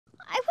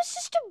was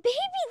just a baby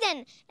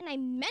then, and I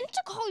meant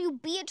to call you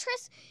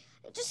Beatrice.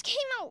 It just came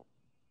out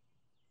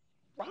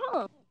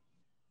wrong.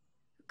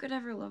 Who could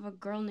ever love a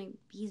girl named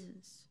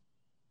Beezus?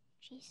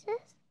 Jesus?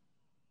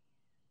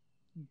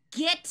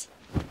 Get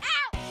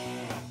out!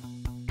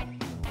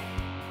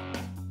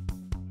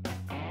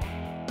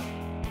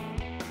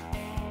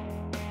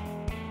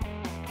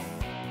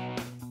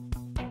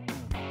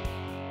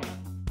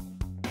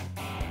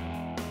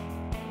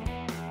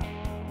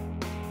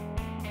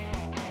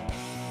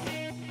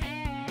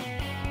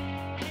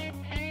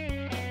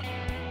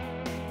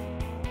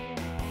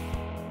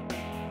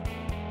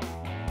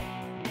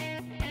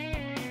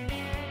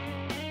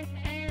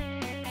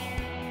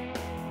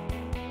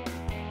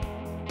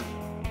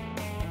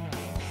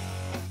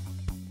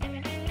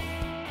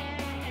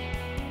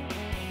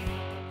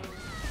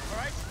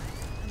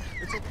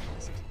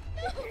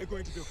 You're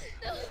going to do it.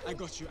 No. I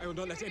got you. I will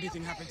not let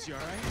anything happen to you,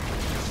 all right?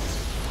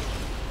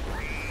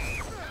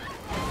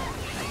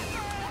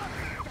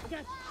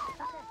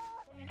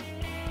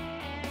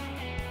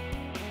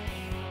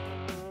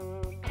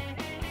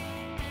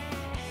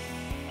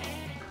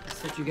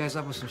 Set you guys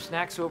up with some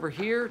snacks over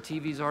here.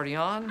 TV's already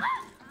on.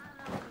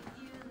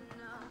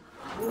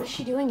 What is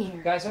she doing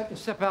here? Guys, I have to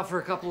step out for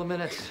a couple of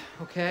minutes,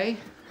 okay?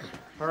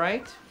 All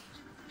right?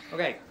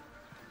 Okay.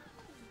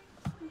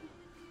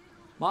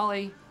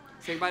 Molly,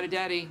 say goodbye to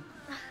Daddy.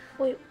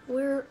 Wait,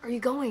 where are you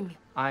going?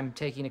 I'm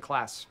taking a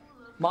class.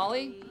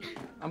 Molly,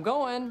 I'm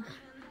going.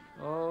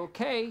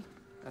 Okay,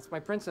 that's my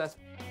princess.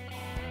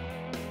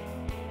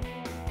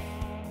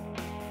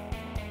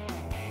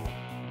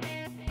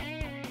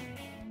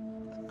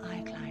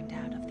 I climbed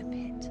out of the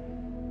pit.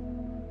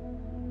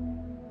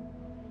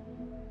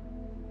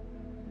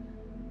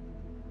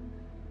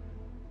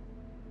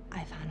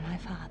 I found my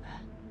father.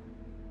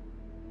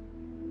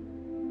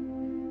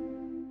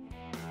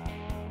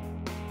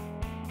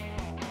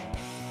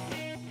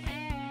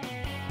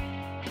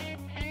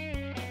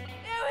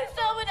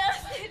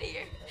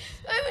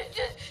 I was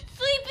just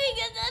sleeping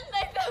and then I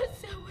found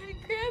someone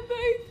grabbed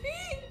my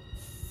feet.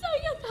 So I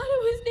thought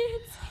it was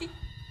Nancy.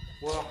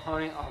 Well,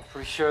 honey, I'm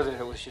pretty sure that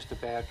it was just a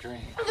bad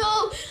dream.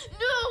 No,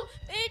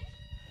 it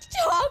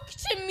talked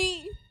to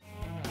me.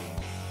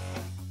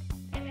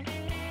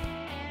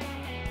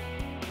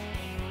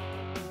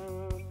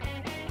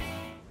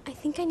 I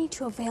think I need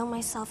to avail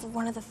myself of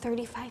one of the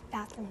 35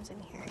 bathrooms in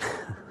here.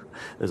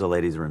 There's a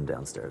ladies' room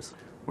downstairs.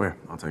 Where?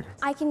 I'll take her.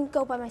 I can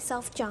go by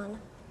myself, John.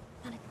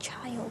 I'm not a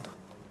child.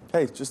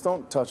 Hey, just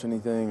don't touch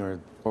anything or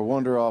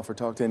wander off or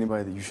talk to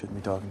anybody that you shouldn't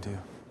be talking to.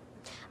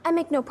 I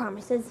make no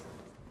promises.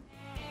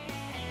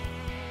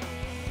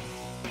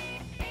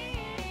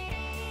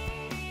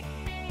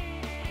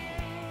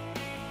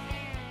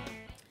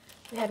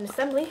 We had an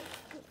assembly,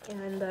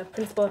 and the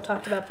principal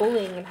talked about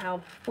bullying and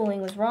how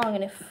bullying was wrong,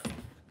 and if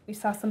we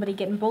saw somebody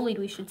getting bullied,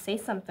 we should say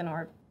something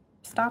or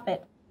stop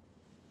it.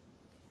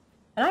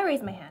 And I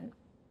raised my hand,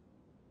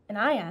 and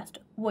I asked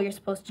what you're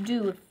supposed to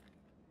do if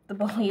the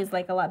bully is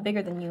like a lot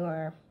bigger than you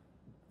or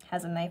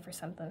has a knife or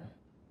something.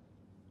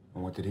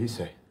 And what did he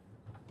say?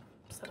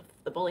 So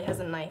if the bully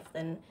has a knife,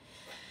 then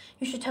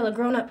you should tell a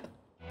grown-up.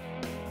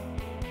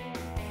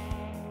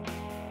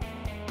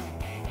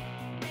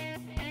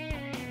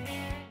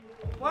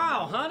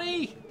 Wow,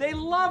 honey, they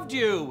loved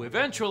you,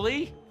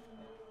 eventually.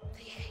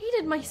 They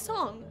hated my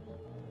song.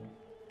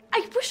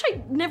 I wish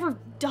I'd never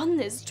done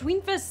this.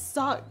 Tweenfest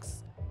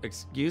sucks.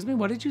 Excuse me,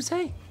 what did you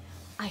say?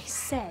 I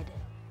said,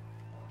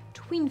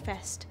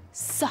 Tweenfest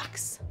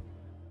sucks.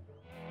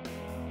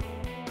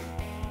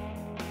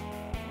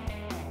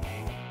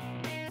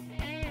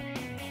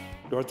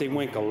 Dorothy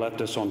Winkle left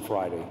us on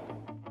Friday.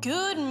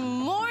 Good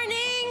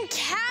morning,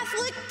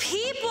 Catholic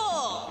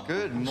people!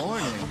 Good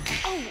morning.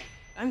 Oh,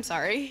 I'm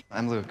sorry.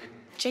 I'm Luke.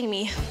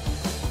 Jamie.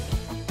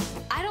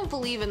 I don't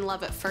believe in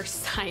love at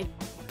first sight,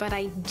 but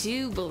I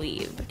do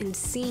believe in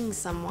seeing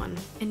someone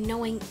and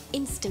knowing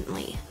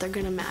instantly they're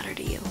gonna matter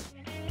to you.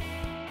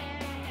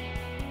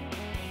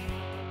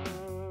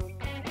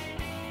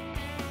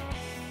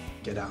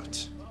 Get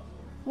out.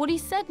 What he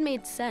said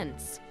made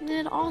sense, and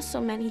it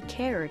also meant he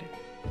cared.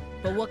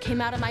 But what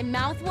came out of my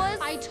mouth was,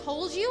 I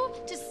told you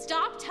to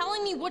stop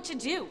telling me what to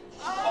do.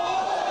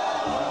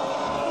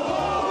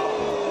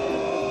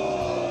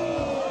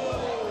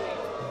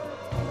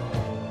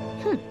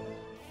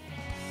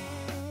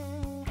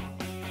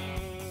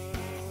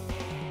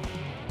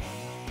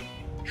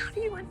 How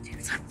do you want to do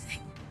something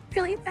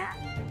really bad?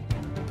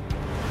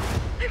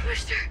 I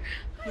pushed her.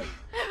 I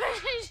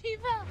pushed her and she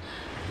fell.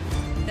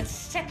 That's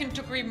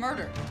second-degree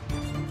murder.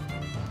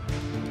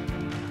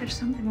 There's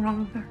something wrong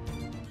with her.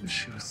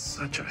 She was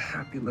such a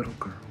happy little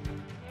girl.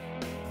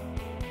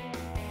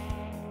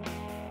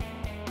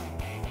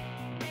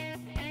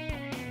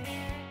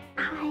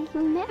 I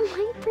met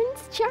my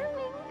Prince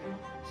Charming.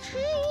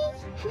 Hi.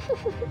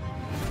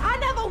 I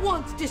never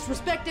once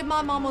disrespected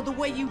my mama the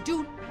way you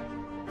do.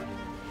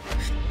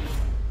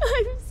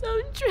 I'm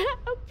so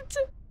trapped.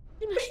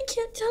 I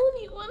can't tell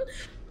anyone.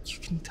 You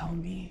can tell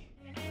me.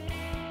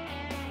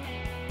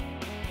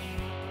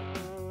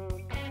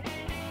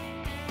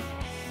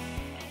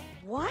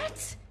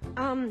 What?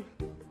 Oh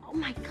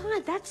my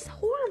God, that's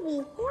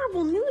horrible,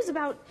 horrible news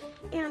about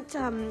Aunt,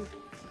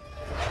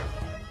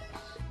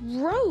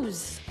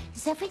 Rose.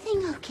 Is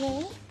everything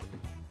okay?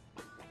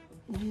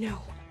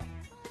 No.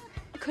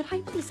 Could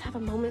I please have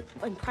a moment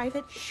in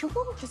private?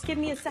 Sure. Just give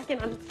me a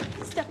second. I'm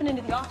stepping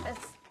into the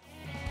office.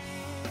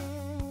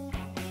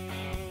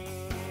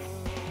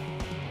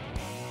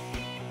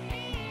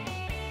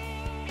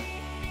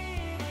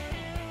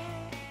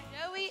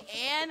 Joey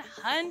and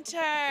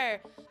Hunter.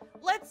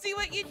 Let's see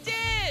what you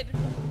did.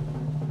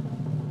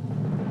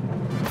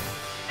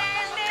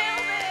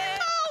 Nailed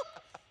it.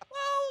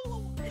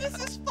 Whoa, this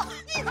is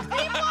funny, people.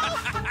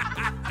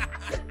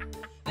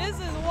 This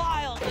is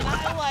wild, and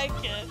I like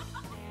it.